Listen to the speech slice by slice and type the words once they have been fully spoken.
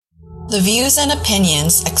The views and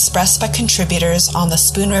opinions expressed by contributors on the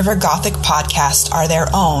Spoon River Gothic podcast are their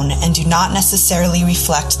own and do not necessarily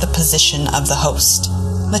reflect the position of the host.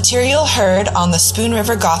 Material heard on the Spoon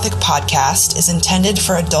River Gothic podcast is intended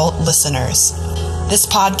for adult listeners. This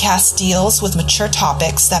podcast deals with mature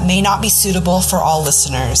topics that may not be suitable for all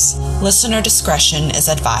listeners. Listener discretion is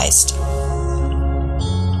advised.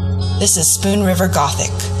 This is Spoon River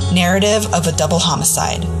Gothic, narrative of a double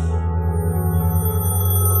homicide.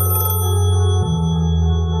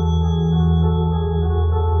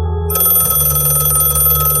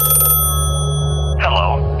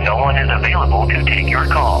 No one is available to take your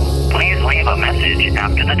call. Please leave a message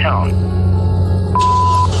after the tone.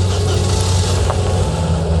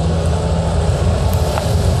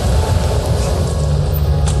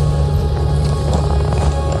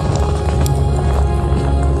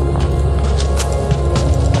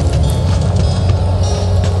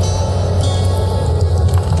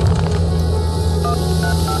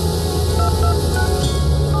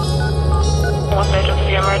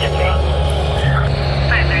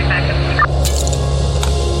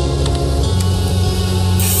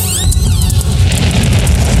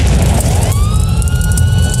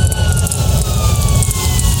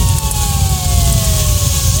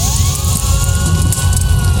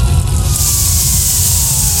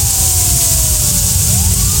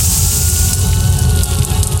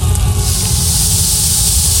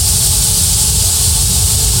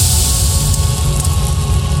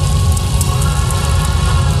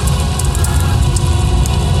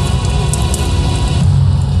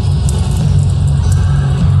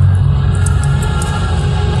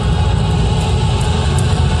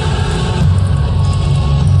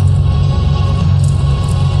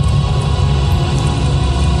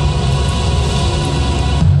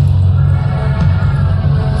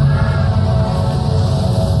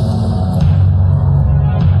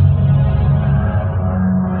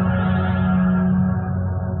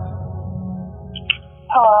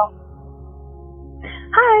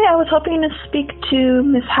 Hoping to speak to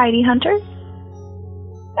Miss Heidi Hunter. This is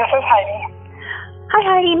Heidi. Hi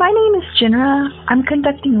Heidi, my name is Jinra. I'm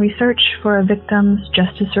conducting research for a victim's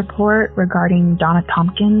justice report regarding Donna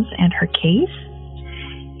Tompkins and her case.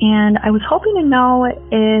 And I was hoping to know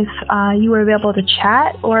if you were available to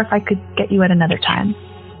chat or if I could get you at another time.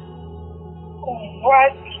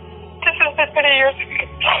 What? This has been many years ago.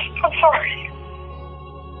 I'm sorry.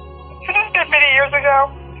 This has been many years ago.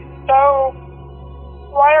 So...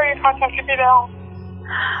 why are you contacting me now?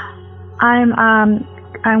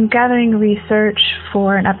 I'm gathering research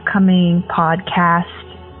for an upcoming podcast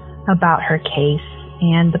about her case,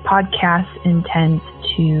 and the podcast intends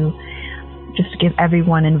to just give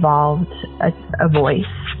everyone involved a voice.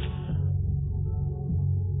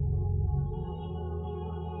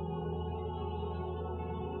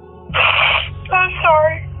 I'm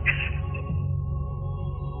sorry.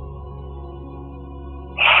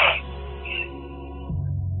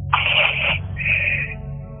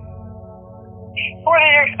 What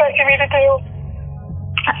are you expecting me to do?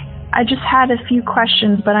 I just had a few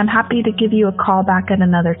questions, but I'm happy to give you a call back at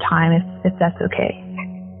another time if that's okay.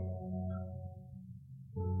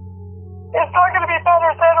 It's not going to be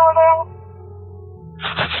better then or now.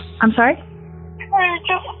 I'm sorry? Are you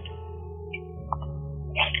just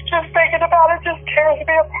thinking about it just tears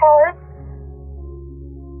me apart.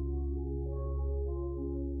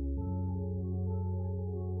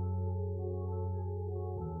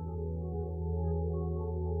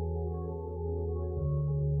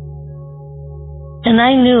 And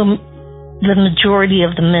I knew the majority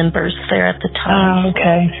of the members there at the time. Oh,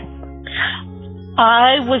 okay.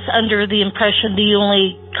 I was under the impression the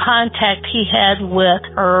only contact he had with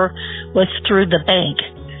her was through the bank,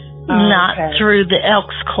 not through the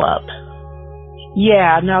Elks Club.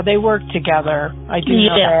 Yeah, no, they worked together. I do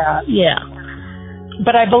know that. Yeah.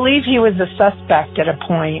 But I believe he was a suspect at a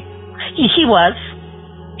point. He was.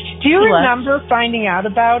 Do you remember finding out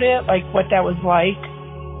about it? Like what that was like?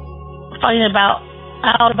 Finding out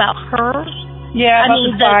about her? Yeah, about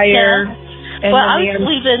the fire. Well,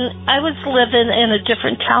 I was living in a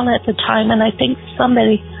different town at the time, and I think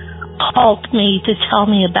somebody called me to tell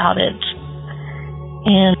me about it.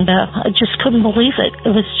 And I just couldn't believe it. It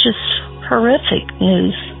was just horrific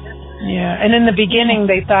news. Yeah, and in the beginning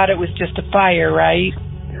they thought it was just a fire, right?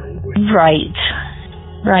 Right.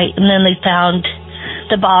 And then they found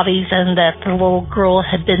the bodies and that the little girl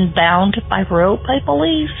had been bound by rope, I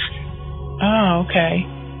believe. Oh, okay.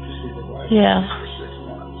 Yeah.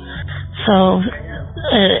 So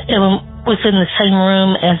it was in the same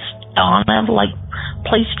room as Donna, like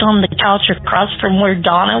placed on the couch across from where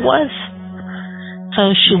Donna was.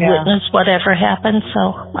 So she witnessed whatever happened,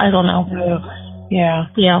 so I don't know. Yeah.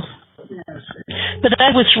 But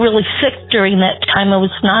I was really sick during that time. I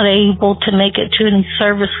was not able to make it to any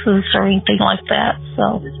services or anything like that,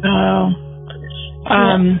 so.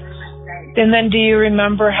 And then do you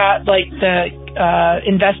remember how, like, the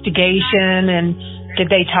investigation, and did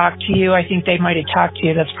they talk to you? I think they might have talked to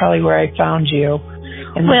you. That's probably where I found you.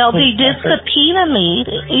 Well, they did subpoena me.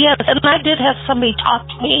 Yes, and I did have somebody talk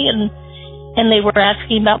to me, and they were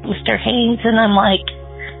asking about Mr. Haynes, and I'm like,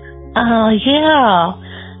 yeah.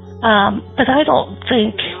 But I don't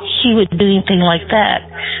think he would do anything like that.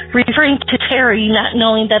 Referring to Terry, not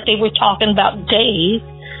knowing that they were talking about Dave.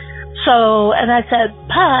 So, and I said,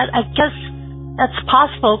 but I guess that's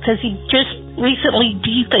possible because he just recently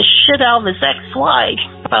beat the shit out of his ex-wife.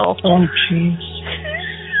 So. Oh, jeez.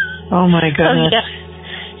 Oh, my goodness. So,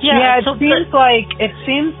 yeah, it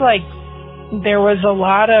seems like there was a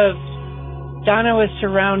lot of, Donna was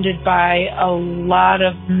surrounded by a lot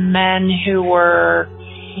of men who were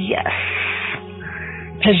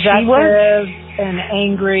possessive and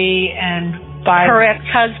angry and violent. Her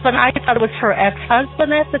ex-husband, I thought it was her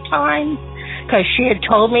ex-husband at the time, because she had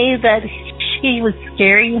told me that he was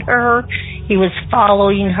scaring her, he was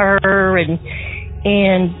following her and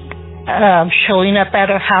showing up at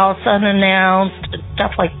her house unannounced,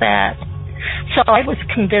 stuff like that. So I was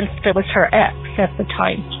convinced it was her ex at the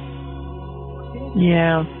time.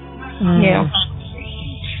 Yeah. Yeah.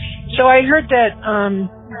 So I heard that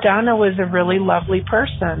Donna was a really lovely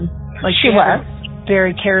person. Like she was.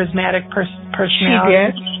 Very charismatic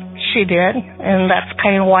personality. She did. And that's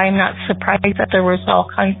kind of why I'm not surprised that there was all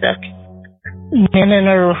kinds of men in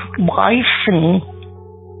her life and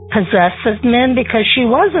possessive men, because she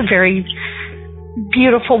was a very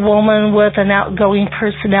beautiful woman with an outgoing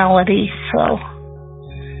personality. So,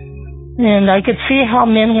 and I could see how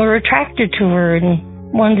men were attracted to her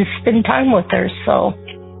and wanted to spend time with her. So,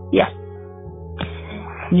 yeah.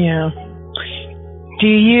 Do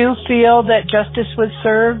you feel that justice was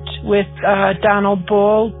served with Donald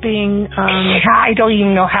Bull being... I don't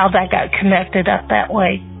even know how that got connected up that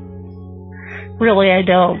way. Really, I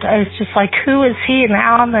don't. I was just like, who is he and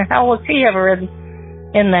how in the hell was he ever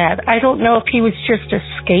in that? I don't know if he was just a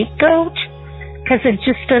scapegoat, because it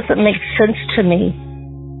just doesn't make sense to me.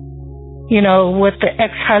 You know, with the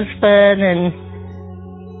ex-husband and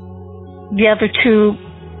the other two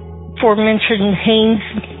aforementioned Haynes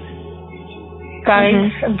guys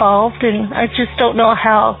involved, and I just don't know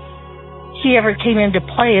how he ever came into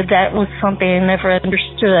play. That was something I never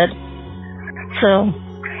understood. So,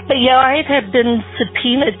 but yeah, I had been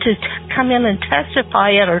subpoenaed to come in and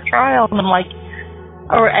testify at her trial, and I'm like,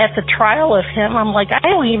 or at the trial of him, I'm like, I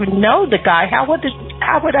don't even know the guy. How would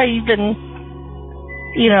I even,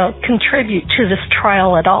 contribute to this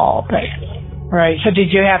trial at all? But right. So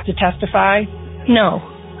did you have to testify? No.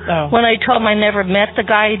 Oh. When I told him I never met the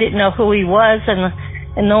guy, I didn't know who he was, and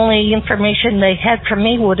the only information they had for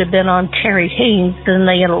me would have been on Terry Haynes, and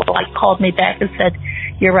they had called me back and said,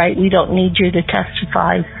 "You're right, we don't need you to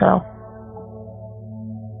testify." So.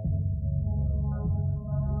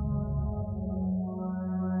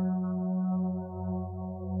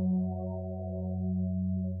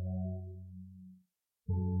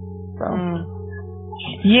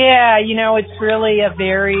 Yeah, it's really a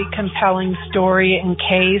very compelling story and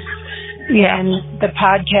case. Yeah. And the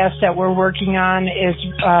podcast that we're working on is,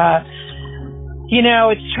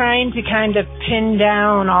 it's trying to kind of pin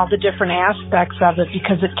down all the different aspects of it,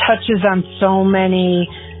 because it touches on so many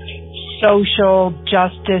social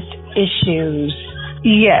justice issues.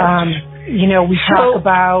 Yes. We talk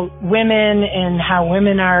about women and how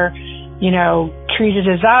women are, treated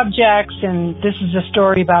as objects, and this is a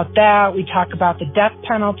story about that. We talk about the death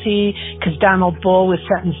penalty, because Donald Bull was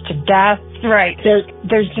sentenced to death. Right.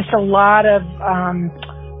 There's just a lot of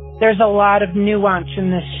nuance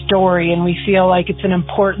in this story, and we feel like it's an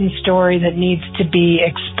important story that needs to be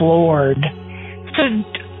explored. So,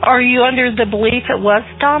 are you under the belief it was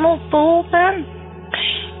Donald Bull then?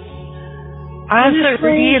 Honestly, was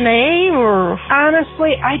there DNA or?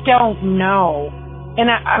 Honestly, I don't know. And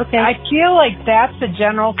I feel like that's a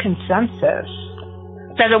general consensus.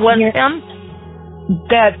 That it wasn't him?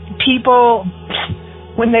 That people,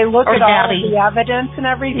 when they look at all Daddy. the evidence and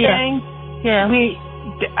everything,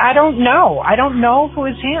 I don't know. I don't know if it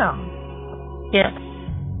was him. Yeah.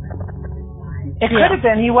 It could have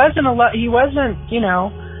been. He wasn't,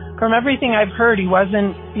 from everything I've heard, he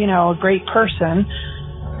wasn't, a great person.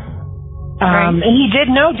 Right. And he did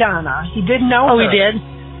know Donna. He did know her. Oh, he did?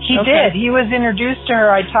 He did. He was introduced to her.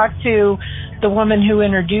 I talked to the woman who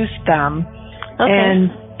introduced them, and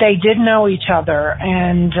they did know each other.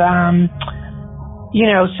 And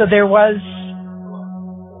so there was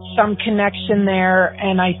some connection there,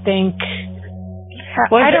 and I think,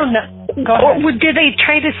 I don't know. Go ahead. Or did they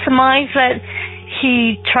try to surmise that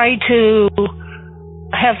he tried to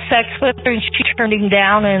have sex with her and she turned him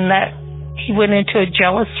down and that he went into a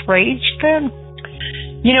jealous rage then?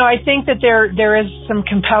 I think that there is some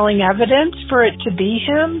compelling evidence for it to be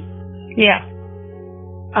him. Yeah.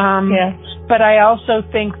 Yeah. But I also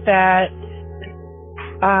think that,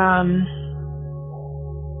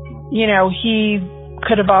 he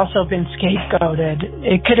could have also been scapegoated.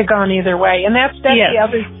 It could have gone either way. And that's yes. the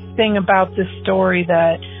other thing about this story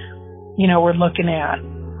that, we're looking at.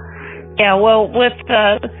 Yeah, well, with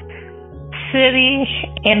the city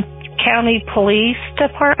and county police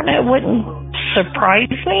department, it wouldn't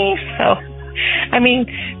surprise me. So,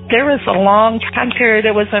 there was a long time period,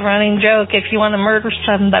 it was a running joke. If you want to murder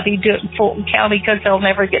somebody, do it in Fulton County because they'll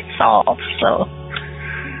never get solved. So,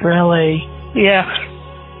 really? Yeah.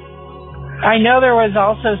 I know there was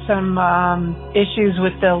also some issues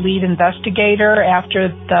with the lead investigator after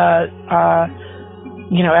the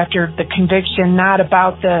conviction, not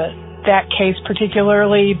about that case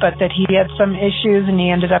particularly, but that he had some issues and he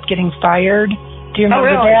ended up getting fired. Do you remember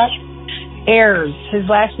that? Ayers. His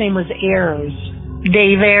last name was Ayers.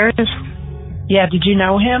 Dave Ayers? Yeah, did you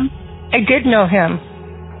know him? I did know him.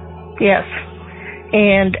 Yes.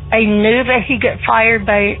 And I knew that he got fired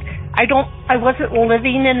by... I wasn't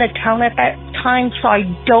living in the town at that time, so I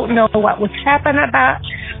don't know what happened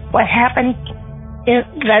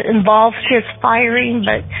that involves his firing,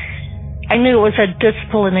 but I knew it was a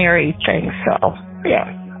disciplinary thing, so, yeah.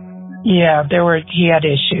 Yeah, he had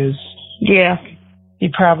issues. Yeah. He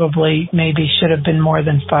probably maybe should have been more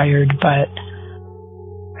than fired, but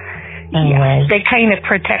anyway. Yeah, they kind of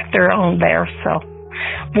protect their own there, so,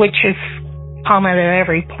 which is common at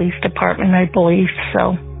every police department, I believe,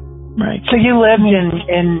 so. Right. So you lived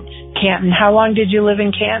in Canton. How long did you live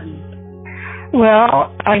in Canton?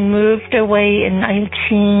 Well, I moved away in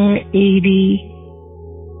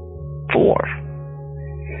 1984.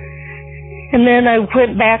 And then I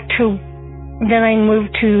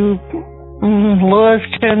moved to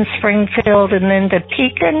Lewiston, Springfield, and then to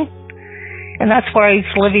Pekin. And that's where I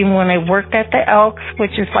was living when I worked at the Elks,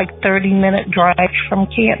 which is like 30-minute drive from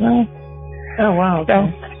Canton. Oh, wow. Okay.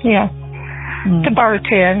 So, yeah. To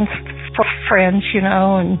bartend for friends, it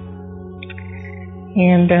was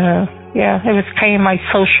kind of my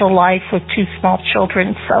social life with two small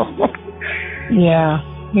children, so. Yeah.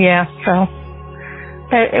 Yeah, so.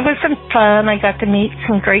 But it was some fun. I got to meet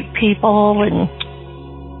some great people, and,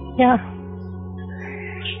 yeah.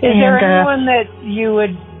 Is there anyone that you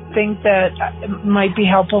would think that might be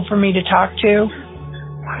helpful for me to talk to?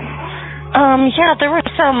 Yeah, there were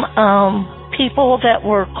some, people that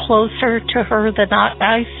were closer to her than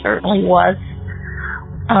I certainly was.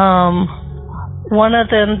 One of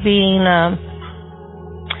them being, I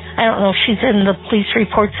don't know if she's in the police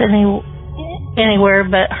reports anywhere,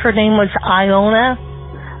 but her name was Iona.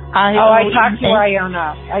 I talked to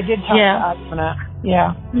Iona. I did talk to Iona.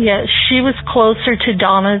 Yeah. Yeah, she was closer to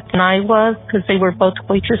Donna than I was because they were both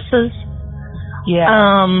waitresses. Yeah.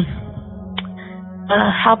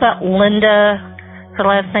 How about Linda? Her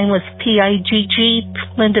last name was Pigg,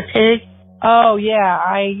 Linda Pigg. Oh, yeah.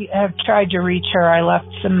 I have tried to reach her. I left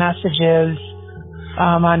some messages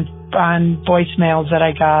on voicemails that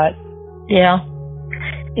I got. Yeah.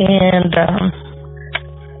 And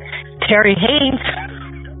Terry Haynes.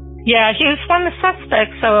 Yeah, he was one of the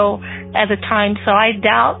suspects at the time, so I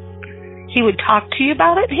doubt he would talk to you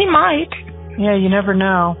about it. He might. Yeah, you never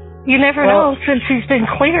know. You never know, since he's been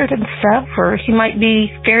cleared and stuff, or he might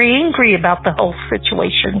be very angry about the whole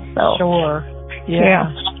situation. So sure,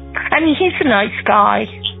 yeah. I mean, he's a nice guy.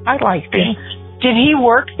 I liked him. Did he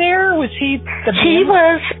work there? Was he the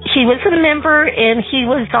member? He was a member, and he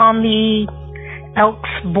was on the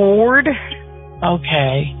Elks board.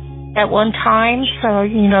 Okay. At one time, so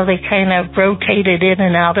they kind of rotated in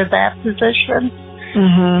and out of that position.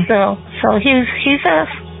 Mhm. So he's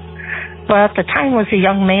well, at the time was a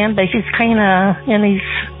young man, but he's kind of,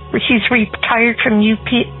 he's retired from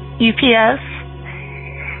UPS,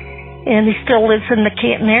 and he still lives in the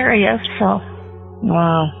Canton area, so.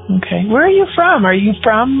 Wow, okay. Where are you from? Are you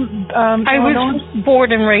from I Illinois? was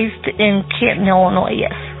born and raised in Canton, Illinois,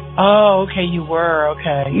 yes. Oh, okay, you were,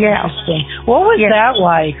 okay. Yeah. Interesting. What was that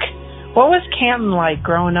like? What was Canton like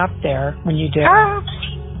growing up there when you did?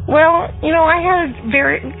 Well, I had a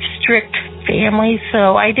very strict family,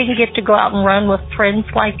 so I didn't get to go out and run with friends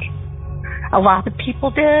like a lot of people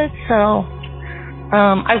did. So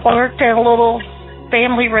I worked at a little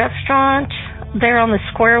family restaurant there on the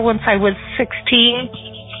square once I was 16.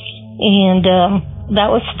 And that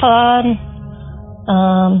was fun.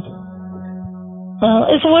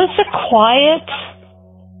 It was a quiet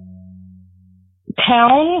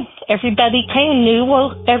town. Everybody kind of knew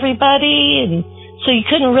everybody, and so you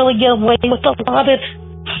couldn't really get away with a lot of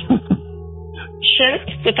shit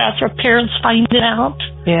without your parents finding out.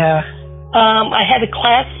 Yeah. I had a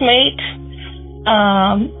classmate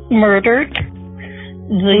murdered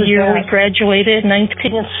the year we graduated,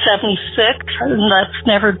 1976, and that's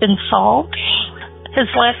never been solved. His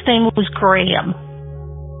last name was Graham.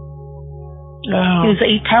 He was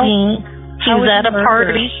 18. He was at a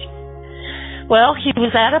party. Well, he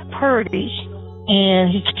was at a party,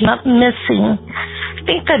 and he came up missing. I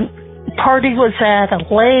think the party was at a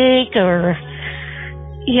lake or,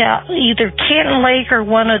 either Canton Lake or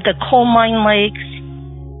one of the coal mine lakes.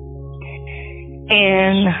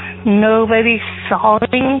 And nobody saw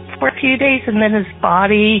him for a few days, and then his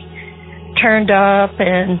body turned up,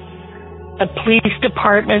 and the police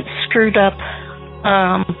department screwed up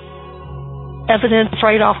evidence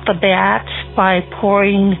right off the bat by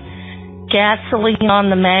pouring gasoline on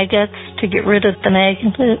the maggots to get rid of the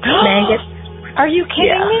maggots. Are you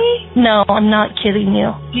kidding me? No, I'm not kidding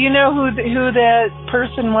you. Do you know who the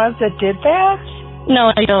person was that did that?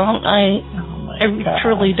 No, I don't. I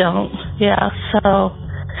truly don't. Yeah, so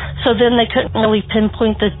then they couldn't really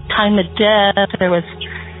pinpoint the time of death. There was,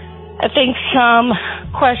 I think, some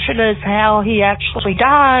question as how he actually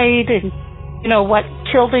died and, what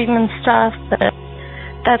killed him and stuff, but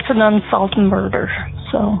that's an unsolved murder,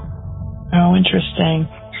 so. Oh, interesting.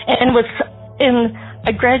 And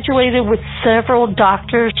I graduated with several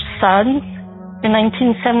doctors' sons in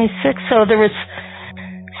 1976, so there was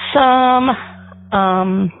some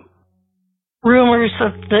rumors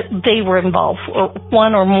that they were involved, or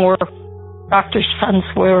one or more doctors' sons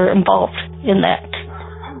were involved in that.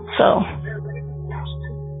 So.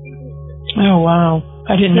 Oh, wow.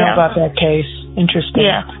 I didn't know about that case. Interesting.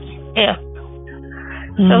 Yeah.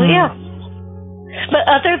 So, yeah. But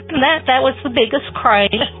other than that, that was the biggest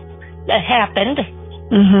crime that happened.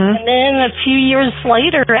 Mm-hmm. And then a few years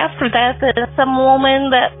later, after that, some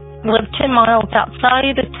woman that lived 10 miles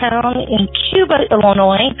outside of town in Cuba,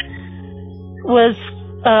 Illinois, was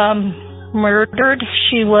murdered.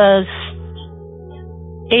 She was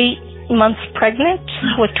 8 months pregnant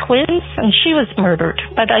with twins, and she was murdered.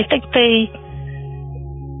 But I think they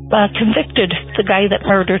convicted the guy that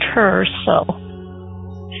murdered her, so.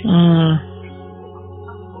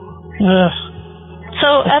 So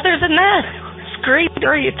other than that, it's great to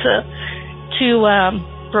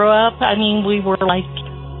grow up. I mean, we were like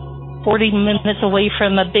 40 minutes away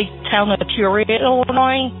from a big town of Peoria,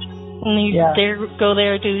 Illinois. And you go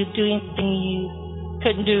there to do anything you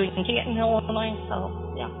couldn't do in Canton, Illinois. So,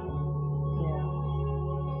 yeah.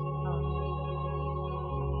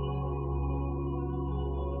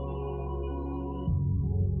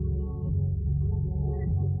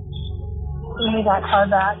 Give me that card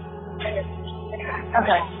back.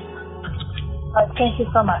 Okay. Thank you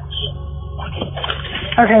so much.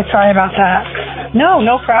 Okay, sorry about that. No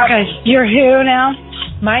problem. Okay, you're who now?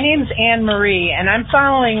 My name's Anne Marie, and I'm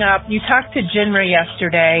following up. You talked to Jinra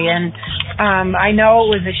yesterday, and I know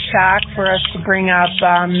it was a shock for us to bring up,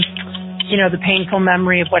 the painful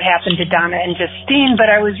memory of what happened to Donna and Justine, but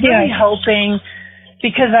I was really hoping,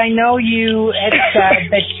 because I know you had said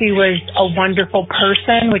that she was a wonderful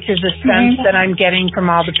person, which is a sense that I'm getting from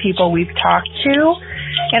all the people we've talked to,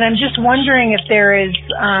 and I'm just wondering if there is...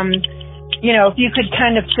 if you could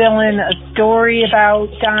kind of fill in a story about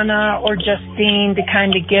Donna or Justine to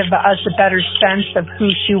kind of give us a better sense of who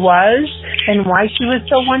she was and why she was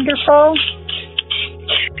so wonderful.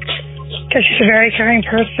 Because she's a very caring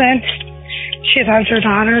person. She loved her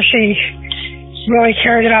daughter. She really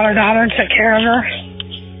cared about her daughter and took care of her.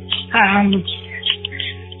 I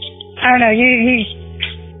don't know.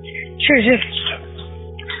 She was just,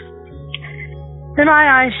 in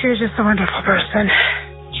my eyes, she was just a wonderful person.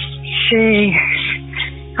 She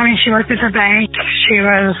worked at the bank. She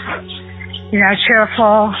was,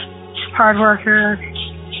 cheerful, hard worker,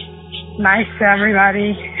 nice to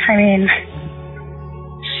everybody. I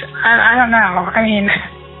don't know. I think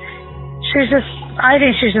she's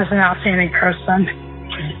just an outstanding person.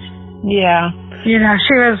 Yeah. She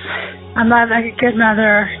was a good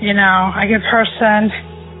mother, a good person.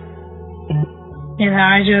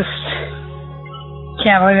 I just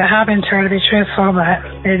can't believe it happened to her, to be truthful, but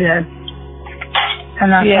it did. And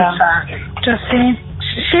that's a fact. Justine,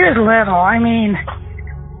 she was little. I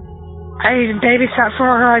babysat for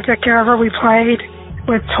her. I took care of her. We played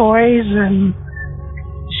with toys, and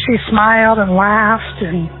she smiled and laughed.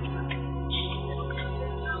 And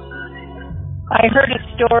I heard a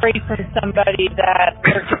story from somebody that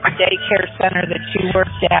worked at the daycare center that she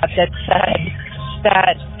worked at that said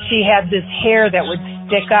that she had this hair that would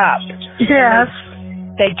stick up. Yes.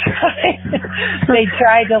 They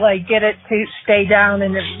tried to like get it to stay down,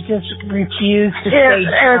 and it just refused to stay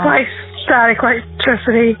down. It was like static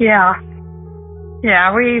electricity. Yeah.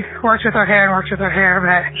 Yeah, we worked with her hair, but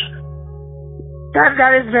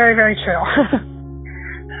that is very, very true.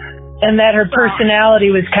 And that her personality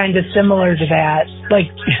was kind of similar to that. Like,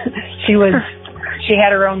 she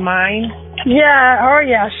had her own mind. Yeah, oh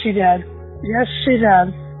yeah, she did. Yes, she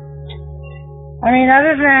did. I mean,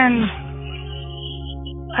 other than,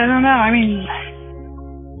 I don't know, I mean,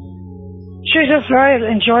 she was just very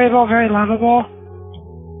enjoyable, very lovable.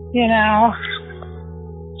 You know,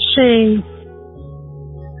 she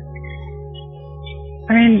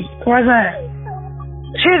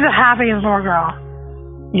was a happy little girl.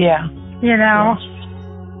 Yeah. You know?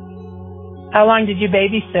 How long did you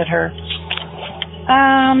babysit her?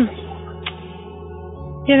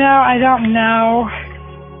 You know, I don't know.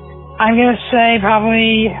 I'm going to say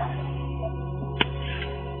probably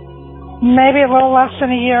maybe a little less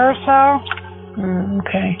than a year or so.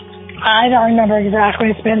 Okay. I don't remember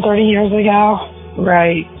exactly. It's been 30 years ago.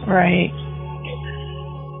 Right.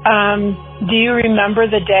 Do you remember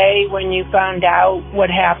the day when you found out what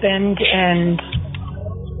happened and,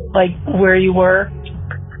 like, where you were?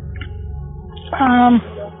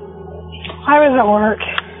 I was at work,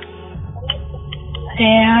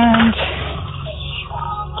 and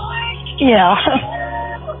yeah,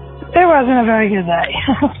 it wasn't a very good day.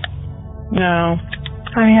 No.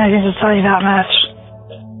 I mean, I can just tell you that much.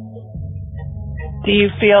 Do you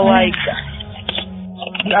feel like...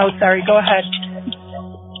 Oh, sorry, go ahead.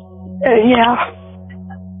 Yeah.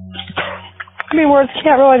 I mean, words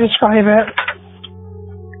can't really describe it.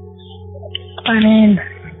 I mean,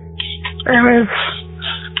 it was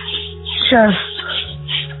just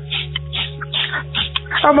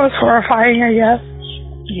almost horrifying, I guess.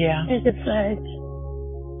 Yeah. You could say.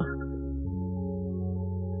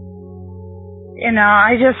 You know,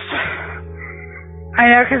 I know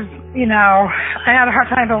because, you know, I had a hard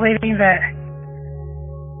time believing that,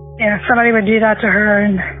 you know, somebody would do that to her.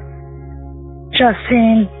 And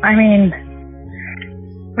Justine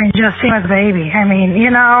was a baby. I mean, you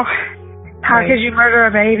know, how could you murder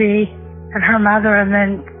a baby and her mother and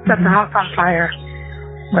then set the house on fire?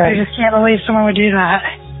 Right. I just can't believe someone would do that.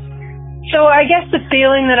 So I guess the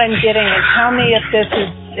feeling that I'm getting, and tell me if this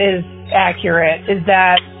is accurate, is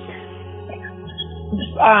that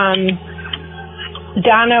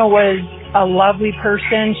Donna was a lovely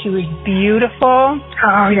person. She was beautiful.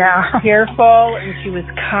 Oh, yeah. Careful, and she was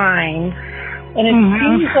kind. And it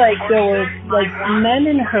seems like there were like men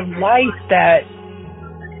in her life that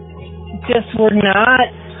just were not,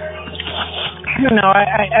 I don't know,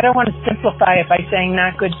 I don't want to simplify it by saying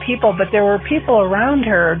not good people, but there were people around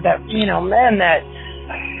her that, you know, men that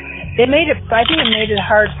I think it made it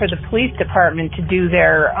hard for the police department to do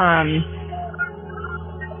their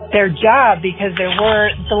job, because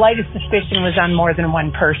the light of suspicion was on more than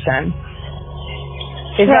one person.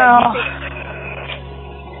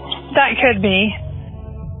 That could be.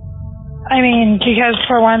 I mean, because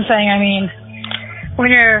for one thing, when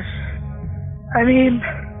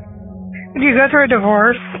you go through a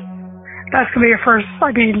divorce, that's going to be your first,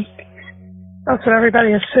 that's what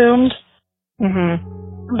everybody assumed.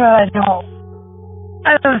 But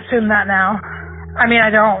I don't assume that now. I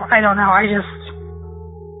don't know. I just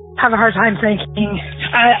have a hard time thinking.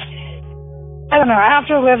 I don't know.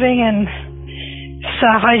 After living and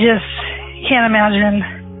stuff, I just can't imagine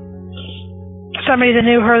somebody that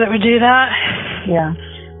knew her that would do that. Yeah.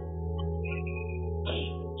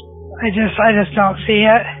 I just don't see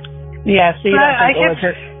it. Yeah, so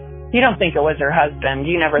you don't think it was her husband.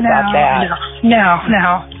 You never thought that. No.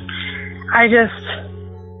 I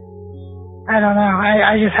don't know.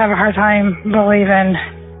 I just have a hard time believing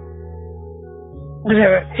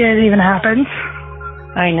that it even happened.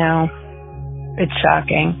 I know. It's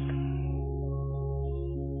shocking.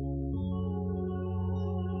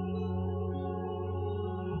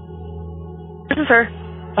 This is her.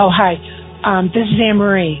 Oh, hi. This is Anne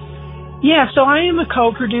Marie. Yeah, so I am a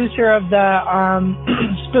co-producer of the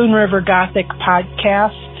Spoon River Gothic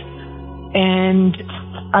podcast, and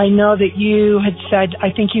I know that you had said,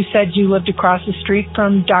 I think you said you lived across the street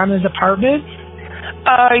from Donna's apartment?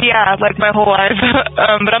 Yeah, like my whole life.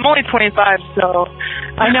 But I'm only 25, so...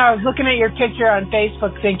 I know, I was looking at your picture on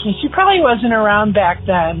Facebook thinking she probably wasn't around back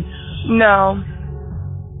then. No.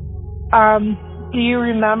 Do you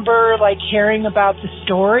remember, hearing about the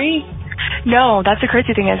story? No, that's the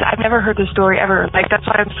crazy thing is I've never heard this story ever. Like, that's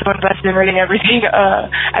why I'm so invested in reading everything.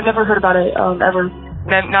 I've never heard about it ever,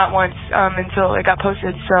 not once until it got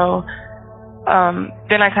posted. So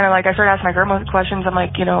then I kind of like I started asking my grandma questions. I'm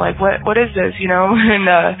like, you know, like what is this, you know? And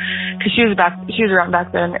because she was around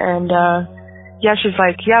back then, and yeah, she's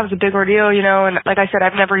like, yeah, it was a big ordeal, you know. And like I said,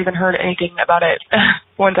 I've never even heard anything about it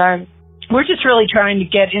one time. We're just really trying to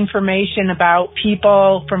get information about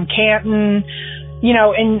people from Canton, you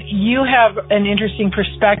know, and you have an interesting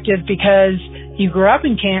perspective because you grew up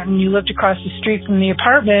in Canton, you lived across the street from the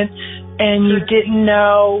apartment, and you didn't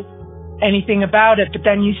know anything about it, but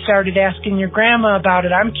then you started asking your grandma about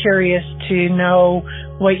it. I'm curious to know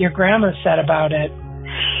what your grandma said about it.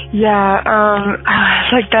 Yeah,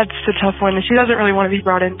 like that's the tough one. She doesn't really want to be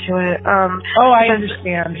brought into it. I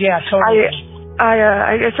understand. Yeah, totally.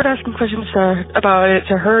 I started asking questions about it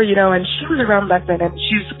to her, you know, and she was around back then, and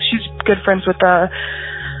she's good friends with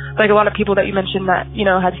like a lot of people that you mentioned that, you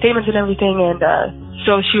know, had statements and everything, and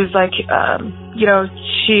so she was like, you know,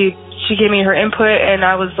 she gave me her input, and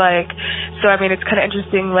I was like, so I mean, it's kind of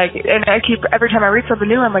interesting, like, and I keep every time I read something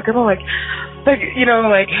new, I'm like, oh, like you know,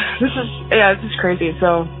 like this is crazy.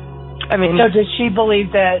 So I mean, so does she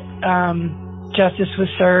believe that justice was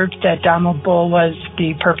served, that Donald Bull was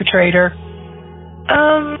the perpetrator?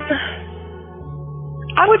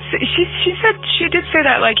 I would say she did say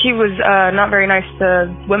that, like, he was not very nice to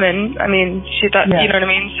women. I mean, she thought, you know what I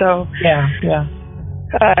mean? So yeah.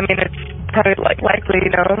 I mean, it's probably like likely,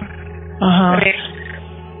 you know. I mean,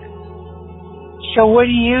 so what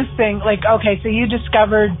do you think? Like, okay, so you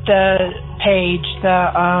discovered the page,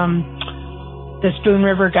 the Spoon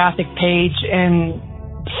River Gothic page, and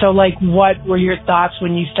so like, what were your thoughts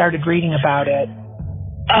when you started reading about it?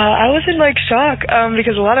 I was in like shock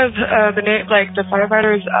because a lot of the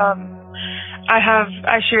firefighters.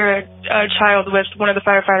 I share a child with one of the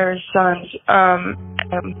firefighters' sons.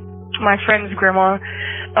 My friend's grandma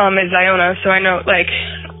is Iona, so I know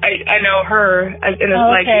I know her in the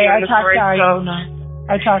story.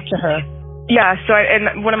 I talked to her. Yeah, so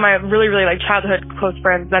and one of my really like childhood close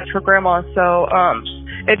friends, that's her grandma. So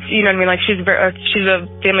it's, you know what I mean, like she's a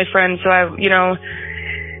family friend. So I, you know.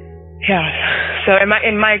 Yeah. So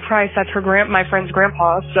in Mike Price, that's my friend's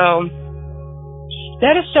grandpa. So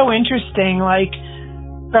that is so interesting. Like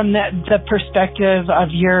from the perspective of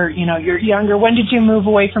you're younger. When did you move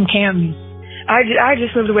away from Canton? I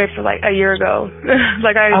just moved away for like a year ago.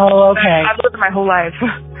 Okay. I've lived my whole life.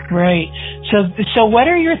 Right. So what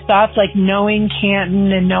are your thoughts, like knowing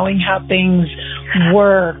Canton and knowing how things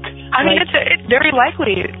work? I mean, it's very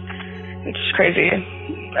likely. It's just crazy.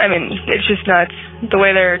 I mean, it's just nuts. The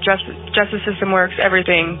way their justice system works,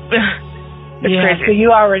 everything. It's crazy. So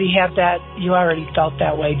you already had that. You already felt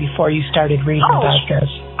that way before you started reading about this.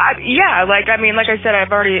 Like I said,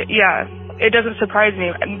 I've already. Yeah, it doesn't surprise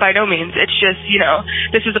me by no means. It's just, you know,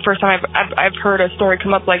 this is the first time I've heard a story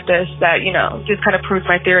come up like this that, you know, just kind of proves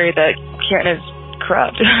my theory that Canton is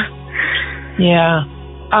corrupt. Yeah.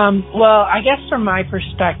 Well, I guess from my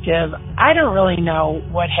perspective, I don't really know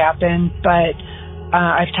what happened, but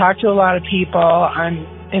I've talked to a lot of people. I'm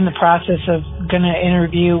in the process of going to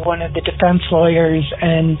interview one of the defense lawyers,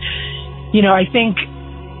 and, you know, I think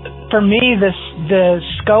for me, the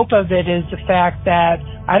scope of it is the fact that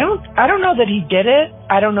I don't know that he did it.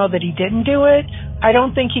 I don't know that he didn't do it. I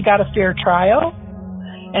don't think he got a fair trial,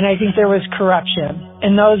 and I think there was corruption.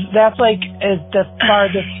 And that's like the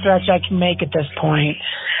farthest stretch I can make at this point.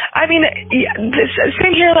 I mean,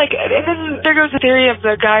 same here, like, and then there goes the theory of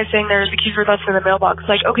the guy saying the keys were left in the mailbox.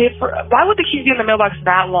 Like, okay, why would the keys be in the mailbox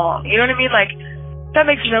that long? You know what I mean? Like, that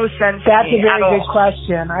makes no sense. That's a very good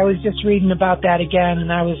question. I was just reading about that again,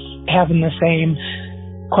 and I was having the same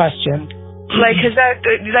question. Like, because that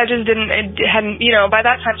just hadn't, you know, by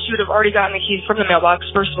that time she would have already gotten the keys from the mailbox,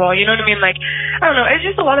 first of all. You know what I mean? Like, I don't know. It's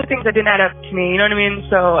just a lot of things that didn't add up to me. You know what I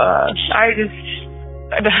mean? So,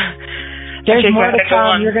 there's more to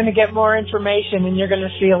come. You're going to get more information, and you're going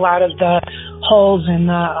to see a lot of the holes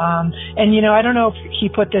in the, and, you know, I don't know if he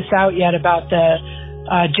put this out yet about the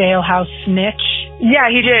jailhouse snitch.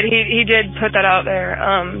 Yeah, he did. He did put that out there.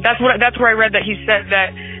 That's where I read that he said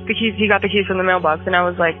that he got the keys from the mailbox, and I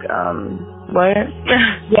was like, what?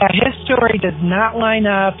 Yeah, his story does not line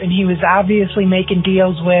up, and he was obviously making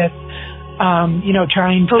deals with, you know,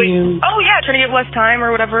 trying to. Oh yeah, trying to get less time or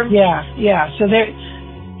whatever. Yeah. So there.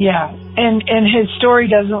 Yeah, and his story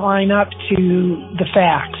doesn't line up to the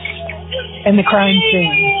facts and the crime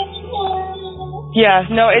scene. Yeah,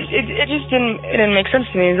 no, it just didn't make sense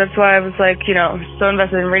to me. That's why I was like, you know, so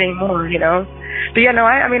invested in reading more, you know. But yeah, no,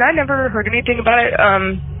 I mean, I never heard anything about it,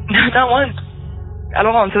 not once at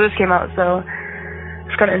all until this came out. So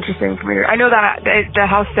it's kind of interesting for me. I know that the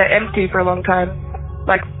house sat empty for a long time,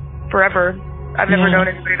 like forever. I've never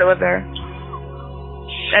known anybody to live there.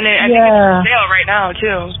 And I think it's for sale right now,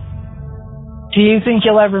 too. Do you think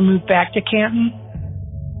you'll ever move back to Canton?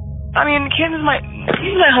 I mean, Canton's my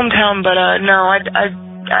hometown, but no,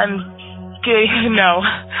 no.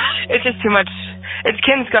 It's just too much.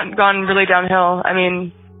 Canton's gone really downhill. I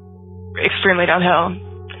mean, extremely downhill.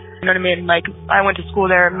 You know what I mean? Like, I went to school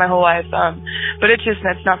there my whole life, but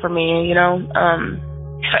that's not for me, you know?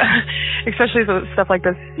 Especially stuff like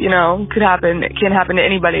this, you know, can happen to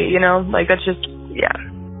anybody, you know? Like, that's just, yeah.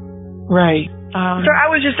 Right. So I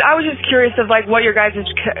was just curious of, like, what your guys'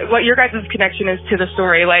 connection is to the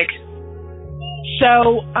story, like.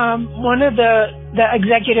 So, one of the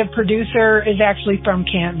executive producer is actually from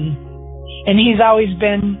Canton, and he's always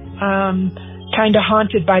been, kind of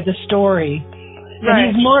haunted by the story.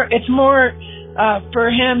 Right. And it's more,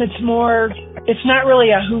 for him, it's not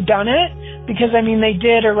really a whodunit, because, I mean, they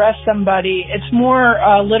did arrest somebody. It's more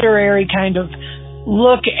a literary kind of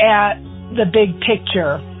look at the big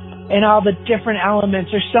picture and all the different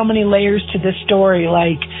elements. There's so many layers to this story.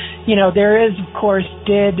 Like, you know, there is, of course,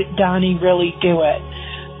 did Donnie really do it?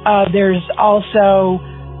 There's also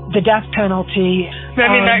the death penalty. I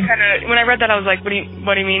mean, that kind of, when I read that, I was like, what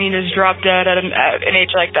do you mean he just dropped dead at an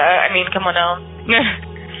age like that? I mean, come on now.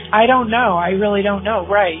 I don't know. I really don't know.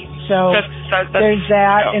 Right. So that's there's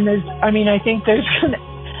that, and I think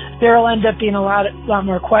there'll end up being a lot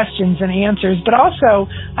more questions than answers. But also,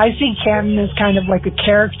 I see Canton as kind of like a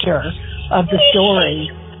character of the story.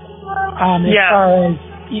 As far as,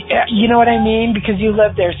 you know what I mean? Because you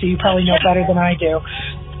live there, so you probably know better than I do.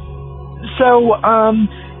 So,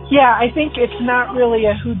 I think it's not really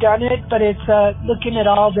a whodunit, but it's looking at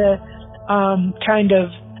all the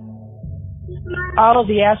all of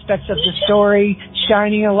the aspects of the story,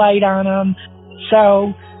 shining a light on them.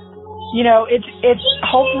 So, you know, it's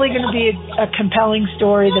hopefully going to be a compelling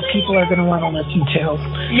story that people are going to want to listen to.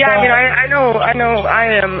 Yeah, so, I mean,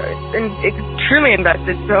 I am extremely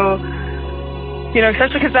invested. So, you know,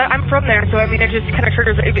 especially because I'm from there, so I mean, it just kind of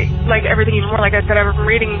triggers like everything even more. Like I said, I'm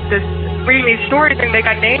reading these stories, and they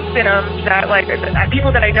got names in them that like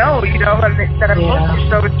people that I know, you know, and that I'm close to.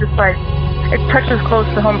 So it's just like it touches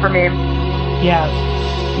close to home for me. Yeah.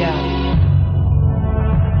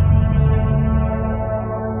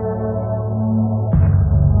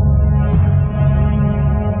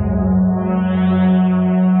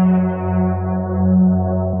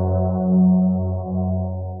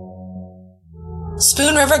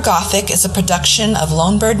 Spoon River Gothic is a production of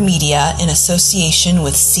Lone Bird Media in association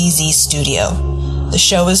with CZ Studio. The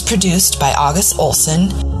show is produced by August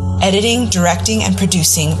Olson, editing, directing, and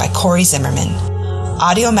producing by Corey Zimmerman.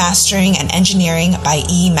 Audio mastering and engineering by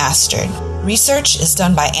E. Masterd. Research is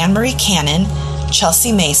done by Anne-Marie Cannon,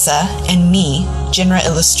 Chelsea Mesa, and me, Jinra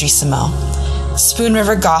Illustrissimo. Spoon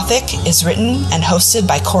River Gothic is written and hosted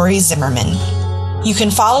by Corey Zimmerman. You can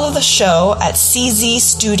follow the show at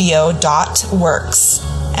czstudio.works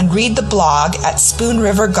and read the blog at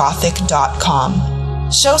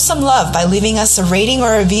spoonrivergothic.com. Show some love by leaving us a rating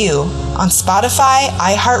or review on Spotify,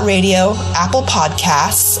 iHeartRadio, Apple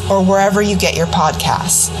Podcasts, or wherever you get your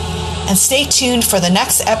podcasts. And stay tuned for the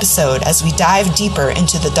next episode as we dive deeper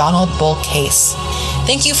into the Donald Bull case.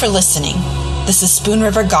 Thank you for listening. This is Spoon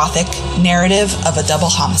River Gothic, narrative of a double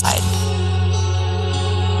homicide.